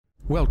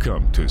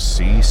Welcome to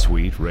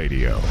C-Suite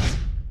Radio.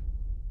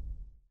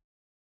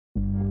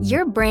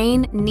 Your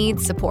brain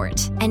needs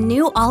support, and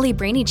new Ollie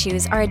Brainy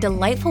Chews are a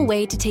delightful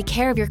way to take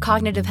care of your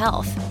cognitive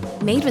health.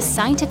 Made with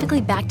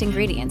scientifically backed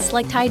ingredients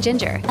like Thai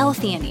ginger,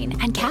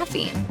 L-theanine, and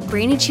caffeine,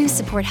 Brainy Chews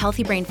support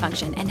healthy brain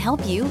function and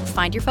help you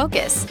find your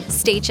focus,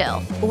 stay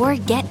chill, or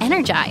get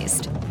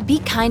energized. Be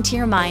kind to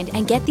your mind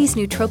and get these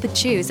nootropic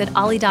chews at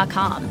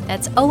ollie.com.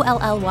 That's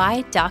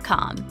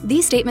OLLY.com.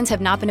 These statements have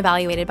not been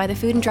evaluated by the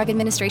Food and Drug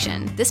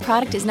Administration. This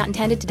product is not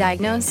intended to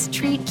diagnose,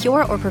 treat,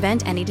 cure, or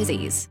prevent any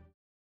disease.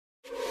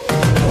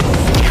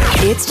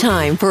 It's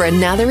time for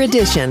another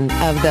edition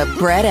of The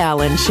Brett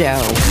Allen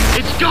Show.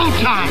 It's go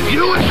time,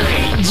 you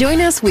and me.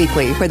 Join us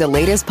weekly for the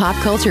latest pop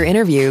culture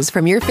interviews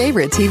from your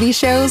favorite TV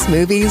shows,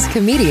 movies,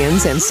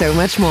 comedians, and so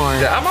much more.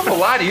 I'm not gonna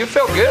lie to you,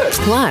 felt good.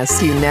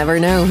 Plus, you never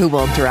know who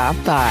will drop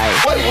by.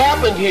 What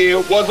happened here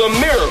was a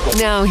miracle.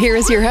 Now, here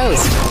is your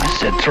host, I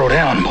said throw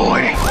down,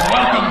 boy.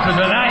 Welcome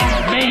to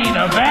tonight's main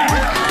event.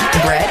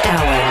 Brett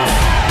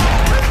Allen.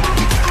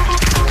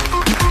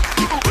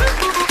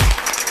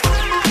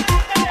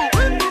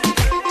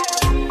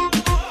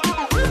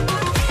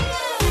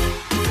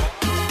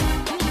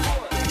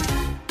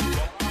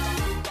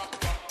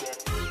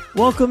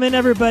 Welcome in,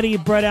 everybody.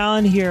 Brett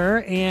Allen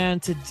here,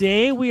 and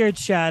today we are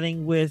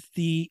chatting with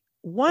the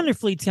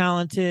wonderfully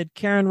talented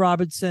Karen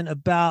Robinson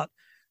about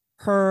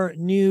her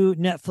new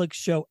Netflix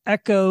show,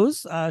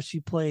 Echoes.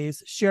 She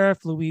plays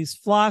Sheriff Louise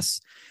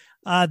Floss.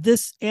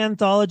 This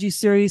anthology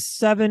series,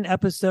 7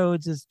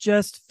 episodes, is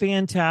just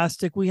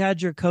fantastic. We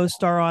had your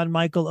co-star on,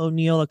 Michael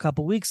O'Neill, a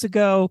couple weeks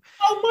ago.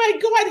 Oh my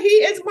God, he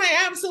is my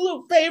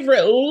absolute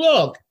favorite.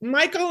 Look,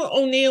 Michael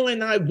O'Neill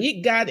and I, we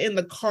got in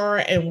the car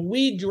and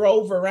we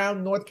drove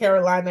around North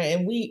Carolina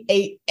and we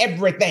ate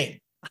everything.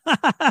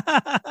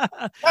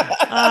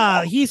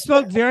 He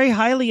spoke very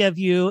highly of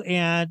you,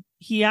 and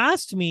he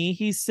asked me,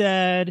 he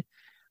said,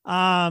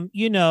 do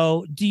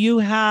you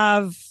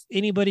have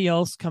anybody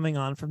else coming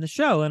on from the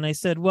show? And I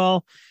said,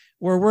 well,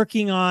 we're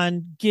working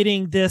on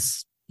getting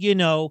this,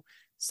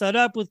 set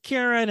up with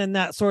Karen and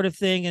that sort of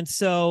thing. And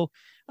so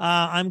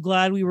I'm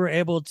glad we were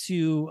able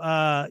to,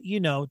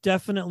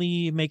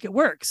 definitely make it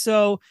work.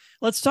 So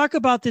let's talk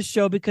about this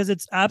show because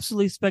it's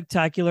absolutely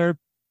spectacular.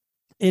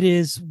 It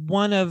is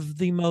one of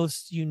the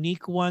most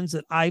unique ones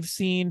that I've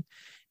seen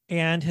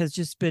and has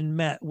just been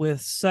met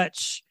with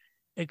such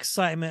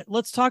excitement.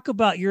 Let's talk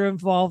about your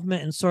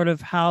involvement and sort of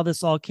how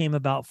this all came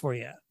about for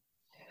you.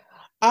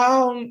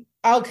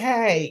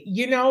 Okay.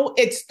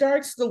 It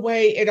starts the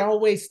way it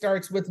always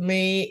starts with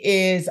me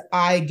is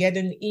I get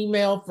an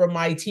email from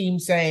my team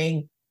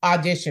saying,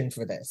 audition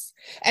for this.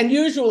 And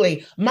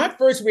usually my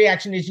first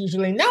reaction is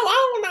no, I don't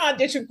want to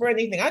audition for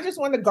anything. I just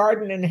want to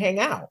garden and hang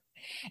out.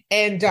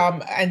 And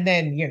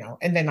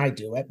then I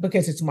do it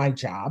because it's my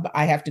job.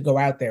 I have to go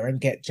out there and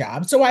get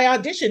jobs. So I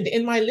auditioned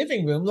in my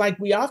living room like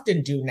we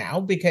often do now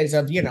because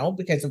of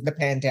the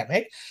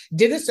pandemic,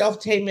 did a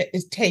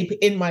self-tape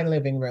in my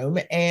living room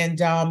and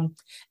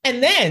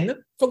then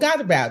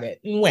forgot about it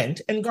and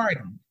went and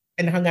gardened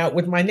and hung out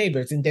with my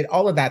neighbors and did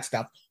all of that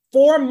stuff.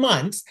 4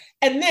 months.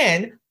 And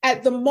then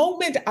at the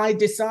moment I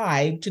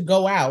decide to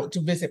go out to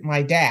visit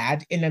my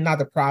dad in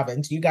another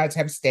province, you guys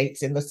have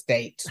states in the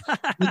States,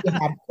 we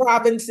have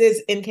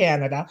provinces in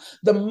Canada.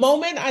 The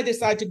moment I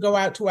decide to go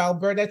out to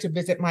Alberta to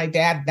visit my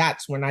dad,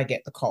 that's when I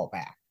get the call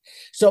back.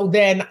 So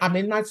then I'm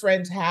in my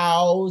friend's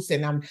house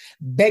and I'm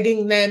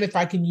begging them if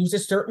I can use a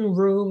certain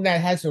room that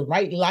has the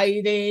right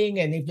lighting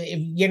and if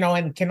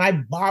and can I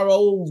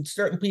borrow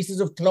certain pieces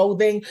of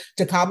clothing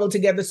to cobble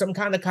together some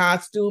kind of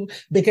costume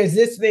because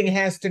this thing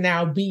has to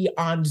now be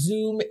on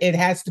Zoom. It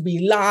has to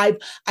be live.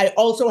 I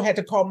also had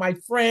to call my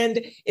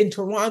friend in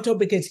Toronto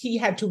because he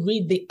had to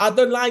read the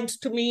other lines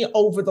to me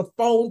over the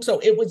phone. So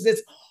it was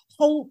this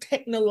whole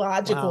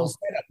technological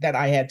setup that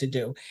I had to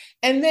do.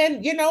 And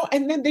then,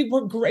 they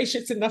were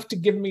gracious enough to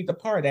give me the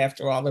part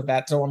after all of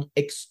that. So I'm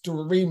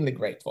extremely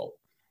grateful.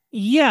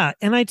 Yeah.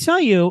 And I tell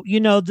you,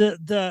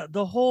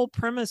 the whole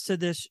premise of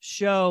this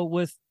show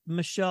with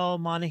Michelle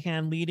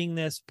Monaghan leading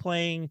this,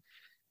 playing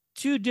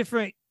 2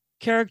 different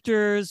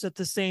characters at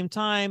the same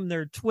time.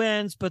 They're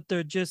twins, but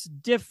they're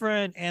just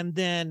different. And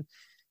then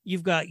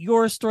you've got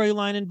your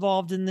storyline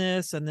involved in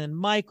this, and then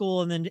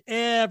Michael, and then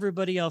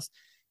everybody else.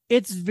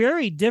 It's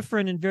very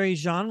different and very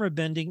genre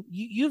bending.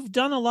 You've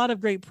done a lot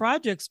of great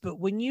projects, but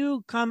when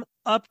you come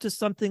up to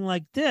something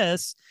like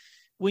this,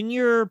 when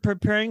you're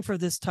preparing for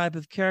this type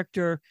of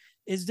character,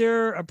 is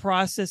there a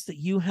process that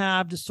you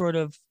have to sort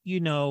of,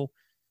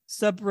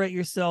 separate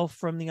yourself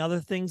from the other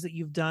things that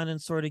you've done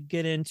and sort of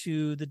get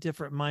into the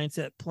different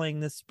mindset playing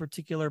this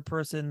particular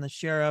person, the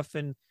sheriff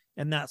and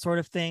that sort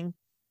of thing?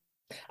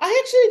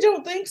 I actually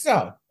don't think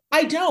so.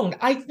 I don't.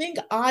 I think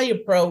I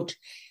approach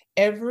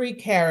every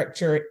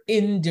character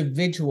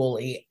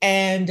individually,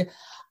 and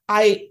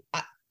I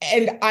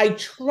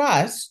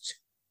trust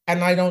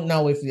and I don't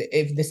know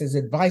if this is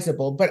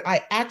advisable, but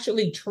I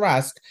actually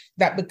trust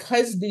that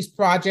because these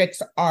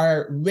projects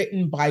are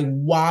written by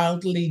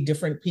wildly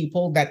different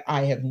people that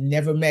I have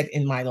never met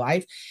in my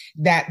life,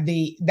 that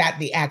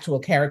the actual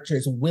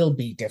characters will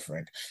be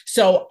different.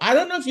 So I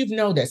don't know if you've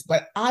noticed,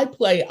 but I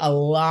play a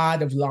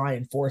lot of law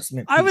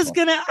enforcement people.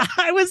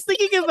 I was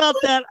thinking about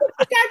that.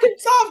 I can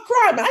solve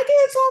crime. I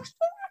can't solve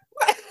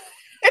crime.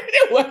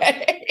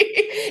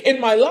 Anyway, in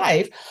my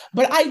life,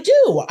 but I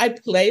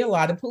play a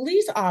lot of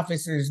police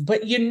officers.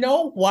 But you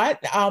know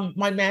what?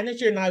 My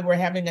manager and I were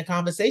having a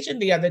conversation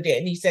the other day,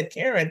 and he said,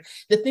 Karen,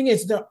 the thing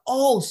is, they're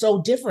all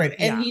so different.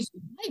 And he's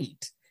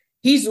right.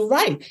 He's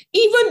right.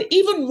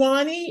 Even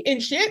Ronnie in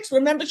Schitt's,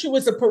 remember she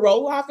was a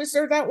parole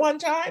officer that one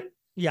time?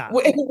 Yeah.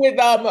 With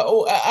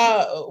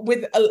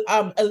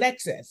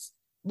Alexis.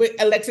 But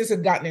Alexis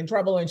had gotten in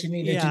trouble and she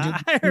needed to do.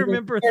 I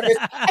remember that. And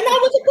I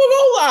was a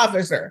parole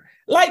officer.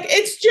 Like,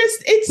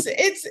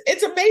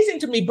 it's amazing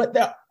to me, but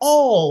they're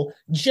all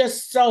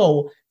just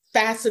so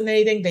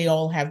fascinating. They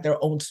all have their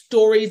own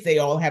stories. They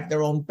all have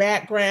their own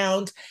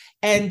background.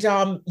 And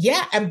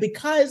and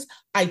because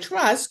I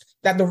trust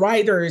that the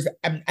writers,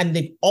 and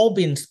they've all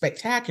been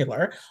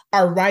spectacular,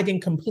 are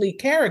writing complete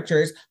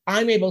characters,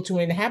 I'm able to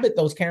inhabit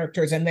those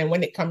characters. And then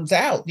when it comes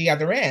out the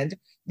other end,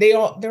 they're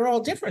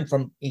all different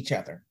from each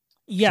other.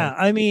 Yeah,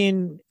 I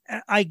mean,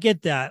 I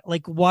get that.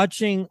 Like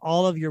watching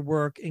all of your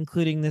work,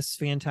 including this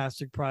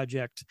fantastic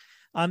project,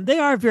 they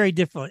are very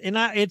different. And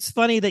it's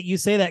funny that you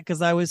say that,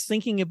 because I was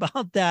thinking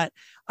about that.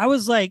 I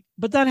was like,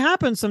 but that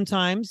happens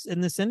sometimes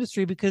in this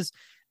industry, because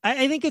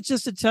I think it's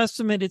just a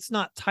testament. It's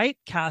not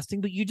typecasting,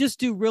 but you just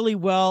do really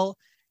well,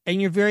 and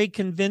you're very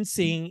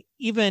convincing,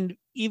 even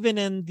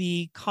in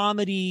the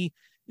comedy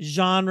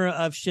genre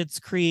of Schitt's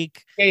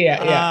Creek.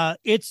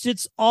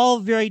 It's all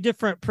very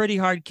different, Pretty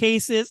Hard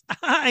Cases.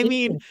 I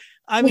mean,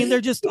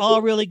 they're just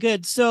all really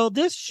good. So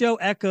this show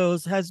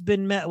Echoes has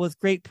been met with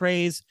great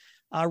praise.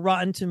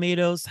 Rotten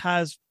Tomatoes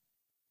has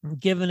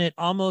given it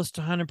almost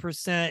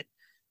 100%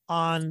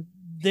 on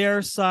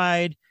their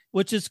side,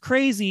 which is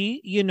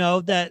crazy,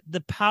 that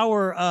the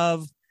power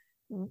of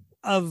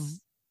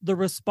the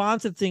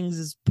response of things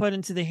is put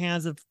into the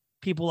hands of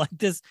people like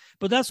this.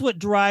 But that's what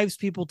drives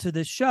people to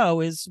this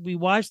show, is we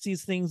watch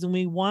these things and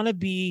we want to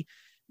be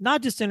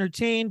not just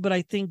entertained, but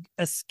I think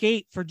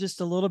escape for just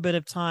a little bit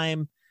of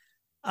time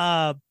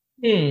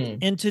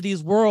into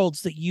these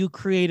worlds that you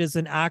create as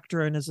an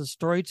actor and as a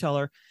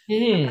storyteller.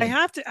 I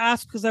have to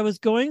ask, because I was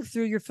going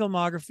through your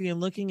filmography and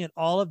looking at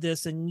all of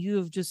this, and you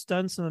have just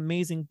done some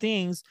amazing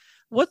things.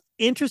 What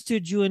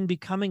interested you in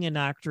becoming an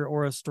actor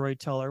or a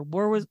storyteller?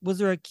 Was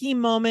there a key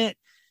moment?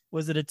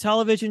 Was it a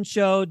television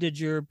show? Did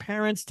your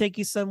parents take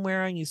you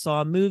somewhere and you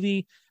saw a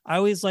movie? I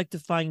always like to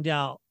find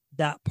out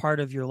that part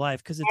of your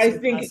life, because it's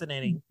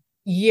fascinating.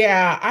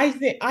 Yeah, I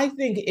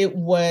think it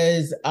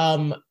was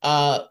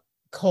a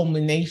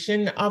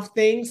culmination of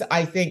things.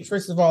 I think,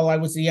 first of all, I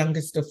was the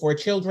youngest of 4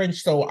 children,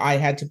 so I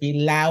had to be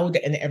loud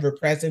and ever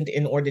present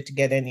in order to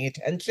get any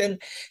attention.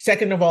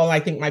 Second of all, I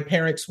think my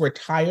parents were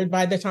tired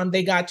by the time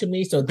they got to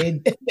me, so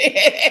they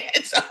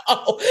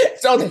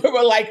so they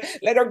were like,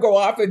 let her go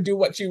off and do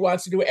what she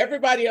wants to do.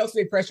 Everybody else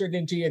they pressured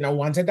into,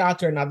 one's a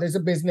doctor, another's a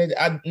business,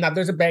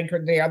 another's a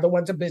banker, the other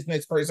one's a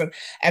business person,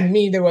 and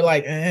me, they were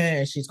like,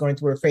 she's going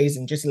through her phase,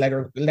 and just let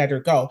her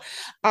go.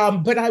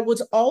 But I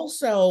was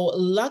also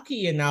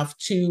lucky enough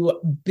to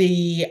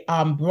be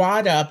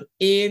brought up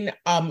in,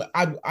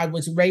 I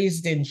was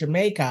raised in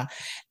Jamaica,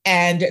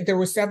 and there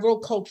were several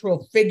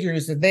cultural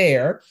figures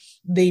there,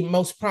 the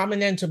most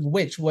prominent of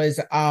which was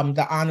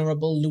the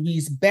Honorable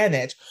Louise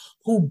Bennett,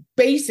 who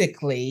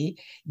basically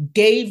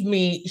gave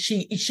me,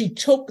 she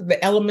took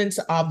the elements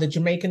of the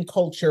Jamaican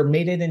culture,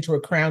 made it into a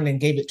crown, and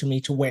gave it to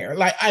me to wear.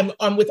 Like,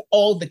 I'm with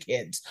all the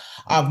kids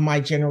of my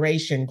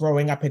generation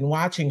growing up and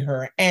watching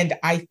her. And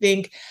I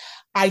think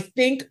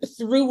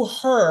through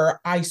her,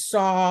 I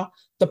saw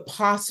the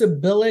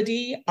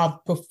possibility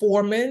of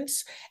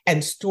performance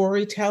and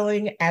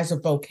storytelling as a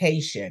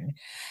vocation.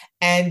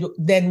 And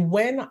then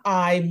when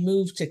I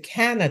moved to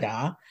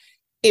Canada,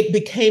 it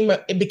became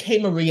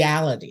a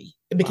reality.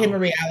 It became a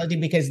reality,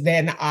 because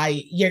then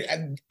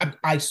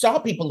I saw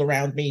people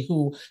around me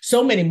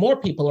so many more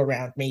people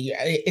around me.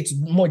 It's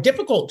more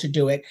difficult to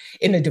do it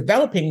in a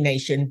developing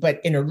nation,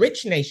 but in a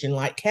rich nation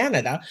like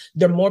Canada,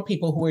 there are more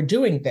people who are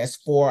doing this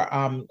for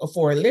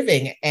a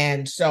living.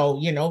 And so,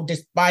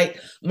 despite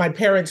my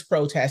parents'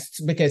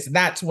 protests, because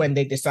that's when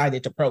they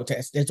decided to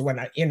protest, is when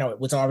it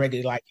was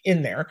already like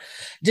in there.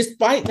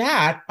 Despite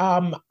that,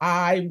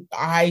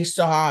 I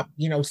saw,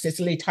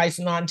 Cicely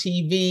Tyson on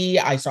TV.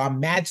 I saw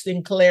Mad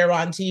Sinclair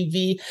on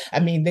TV. I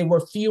mean, they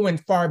were few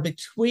and far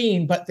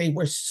between, but they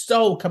were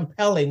so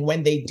compelling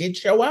when they did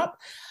show up.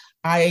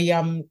 I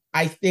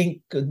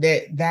think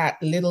that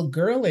little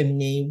girl in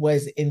me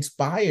was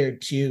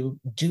inspired to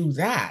do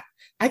that.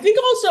 I think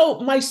also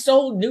my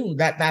soul knew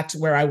that that's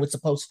where I was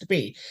supposed to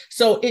be.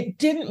 So it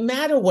didn't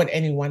matter what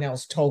anyone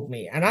else told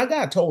me. And I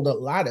got told a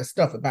lot of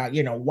stuff about,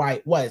 why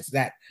it was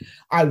that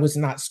I was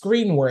not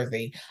screen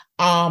worthy.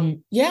 I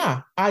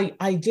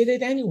did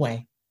it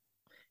anyway.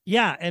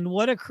 Yeah. And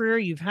what a career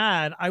you've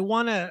had. I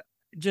want to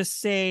just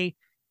say,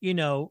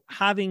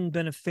 having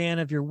been a fan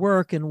of your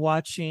work and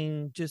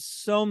watching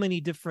just so many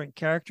different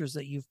characters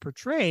that you've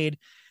portrayed,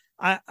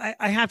 I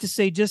have to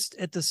say just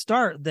at the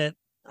start that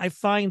I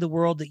find the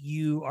world that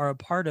you are a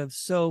part of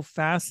so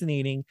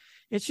fascinating.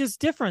 It's just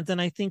different than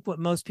I think what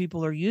most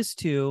people are used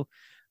to.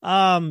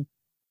 Out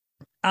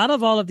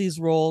of all of these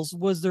roles,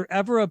 was there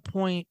ever a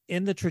point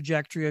in the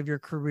trajectory of your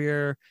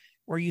career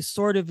where you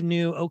sort of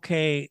knew,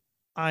 okay,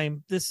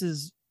 I'm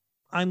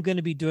going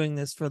to be doing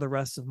this for the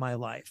rest of my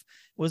life?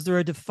 Was there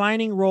a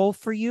defining role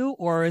for you,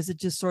 or has it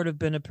just sort of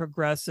been a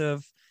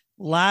progressive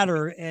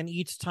ladder? And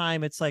each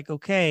time it's like,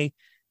 okay,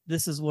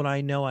 this is what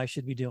I know I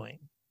should be doing.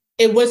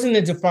 It wasn't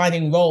a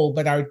defining role,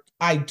 but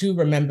I do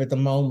remember the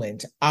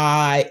moment.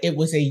 It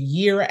was a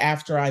year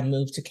after I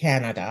moved to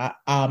Canada.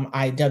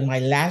 I'd done my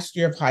last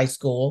year of high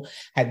school,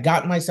 had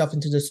gotten myself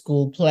into the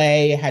school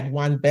play, had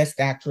won Best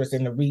Actress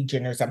in the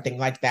region or something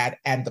like that.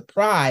 And the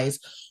prize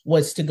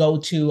was to go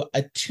to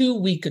a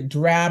 2-week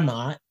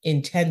drama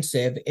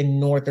intensive in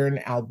Northern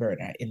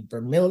Alberta, in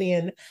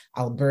Vermilion,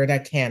 Alberta,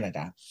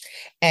 Canada.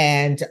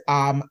 And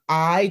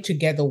I,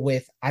 together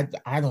with, I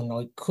don't know,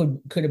 it could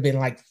have been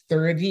like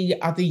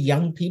 30 other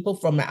young people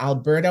from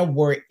Alberta,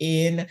 were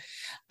in,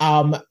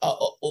 all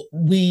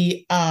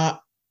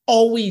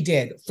we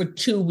did for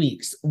 2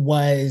 weeks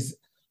was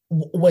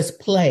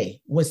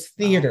play, was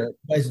theater,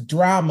 was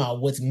drama,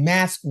 was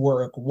mask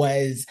work,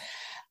 was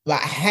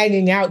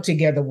hanging out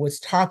together, was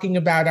talking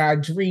about our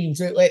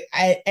dreams.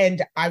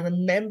 And I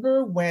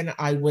remember when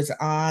I was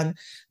on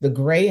the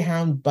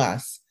Greyhound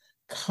bus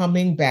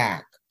coming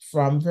back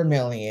from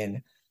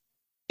Vermilion,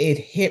 it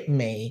hit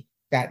me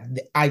that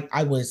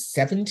I was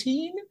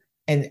 17,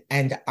 and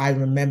I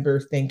remember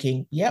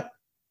thinking, yep,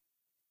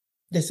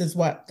 this is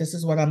what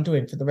I'm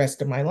doing for the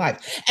rest of my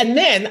life. And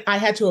then I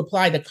had to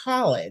apply to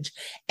college.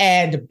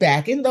 And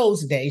back in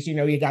those days,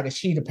 you got a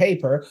sheet of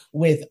paper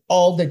with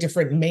all the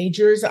different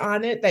majors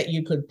on it that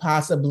you could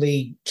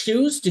possibly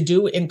choose to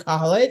do in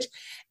college.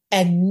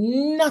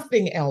 And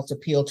nothing else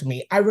appealed to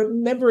me. I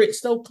remember it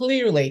so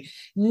clearly.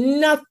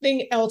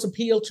 Nothing else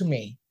appealed to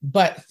me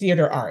but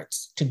theater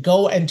arts, to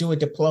go and do a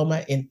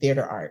diploma in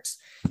theater arts.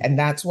 And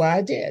that's what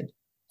I did.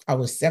 I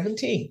was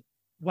 17.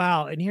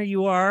 Wow. And here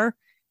you are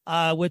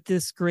with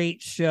this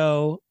great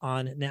show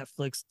on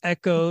Netflix,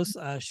 Echoes,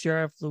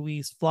 Sheriff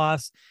Louise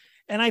Floss.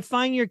 And I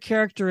find your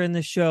character in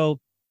the show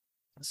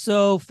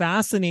so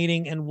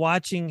fascinating, and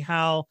watching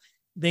how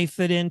they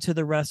fit into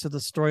the rest of the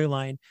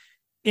storyline.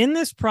 In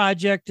this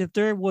project, if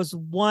there was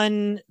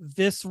one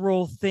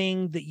visceral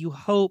thing that you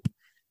hope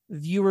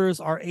viewers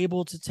are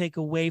able to take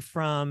away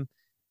from,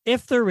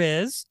 if there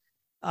is,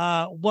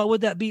 what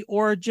would that be?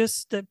 Or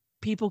just that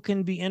people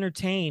can be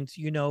entertained,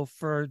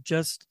 for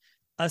just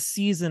a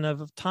season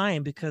of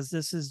time, because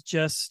this is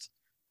just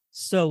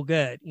so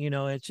good.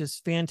 It's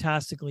just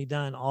fantastically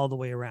done all the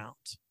way around.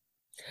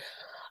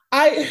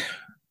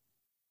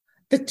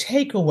 The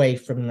takeaway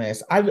from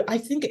this, I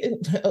think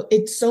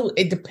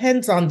it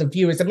depends on the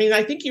viewers. I mean,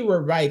 I think you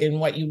were right in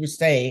what you were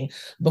saying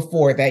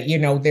before, that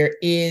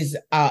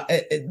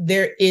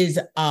there is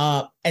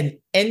an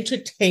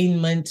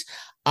entertainment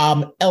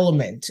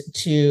element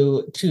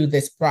to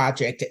this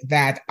project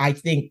that I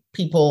think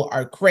people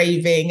are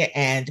craving,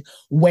 and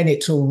when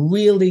it's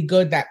really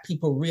good, that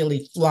people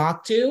really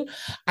flock to.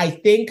 I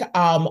think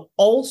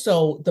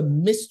also the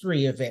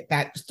mystery of it,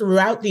 that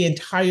throughout the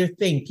entire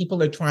thing,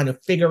 people are trying to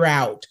figure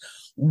out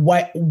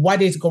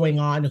what is going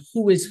on,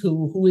 who is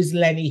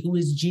Lenny, who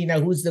is Gina,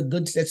 who's the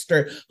good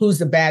sister, who's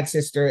the bad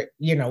sister,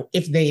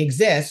 if they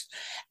exist.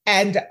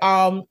 And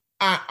I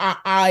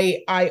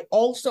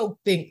also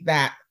think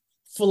that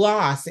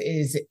Floss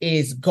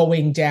is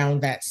going down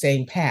that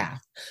same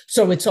path.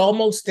 So it's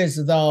almost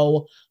as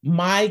though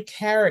my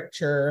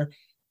character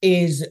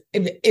is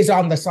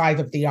on the side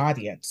of the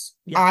audience.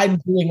 Yeah. I'm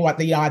doing what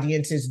the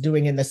audience is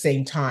doing in the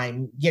same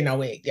time,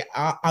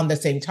 on the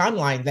same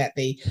timeline that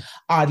the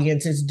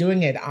audience is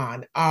doing it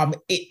on.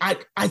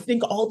 I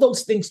think all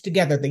those things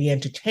together, the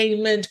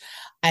entertainment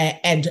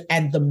and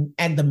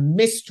the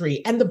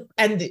mystery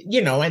and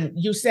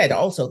you said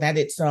also that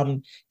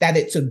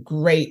it's a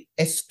great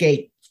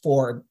escape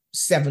for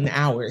 7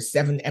 hours,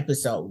 7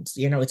 episodes.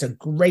 It's a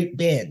great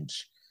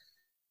binge.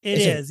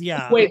 It's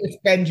a way to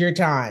spend your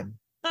time.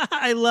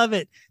 I love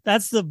it.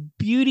 That's the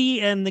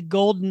beauty and the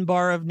golden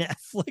bar of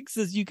Netflix,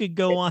 is you could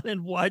go on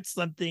and watch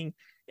something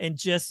and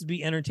just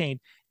be entertained.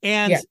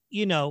 And,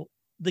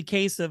 the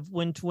case of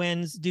when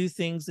twins do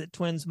things that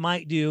twins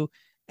might do,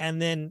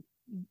 and then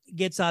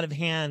gets out of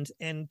hand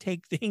and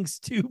take things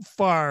too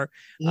far.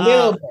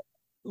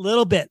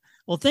 Little bit.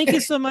 Well, thank you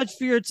so much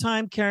for your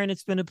time, Karen.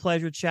 It's been a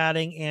pleasure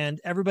chatting.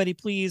 And everybody,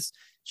 please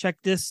check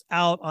this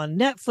out on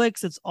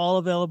Netflix. It's all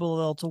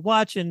available to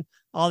watch, and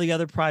all the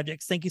other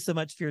projects. Thank you so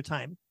much for your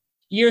time.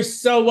 You're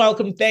so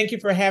welcome. Thank you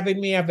for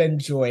having me. I've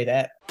enjoyed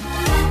it.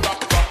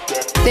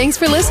 Thanks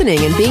for listening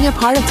and being a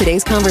part of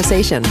today's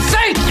conversation.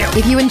 Thank you!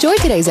 If you enjoyed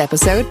today's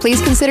episode,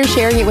 please consider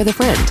sharing it with a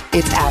friend.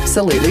 It's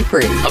absolutely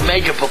free. Of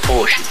major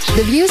proportions.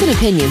 The views and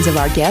opinions of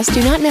our guests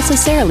do not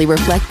necessarily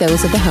reflect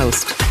those of the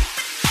host.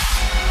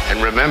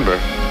 And remember,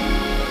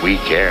 we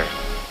care.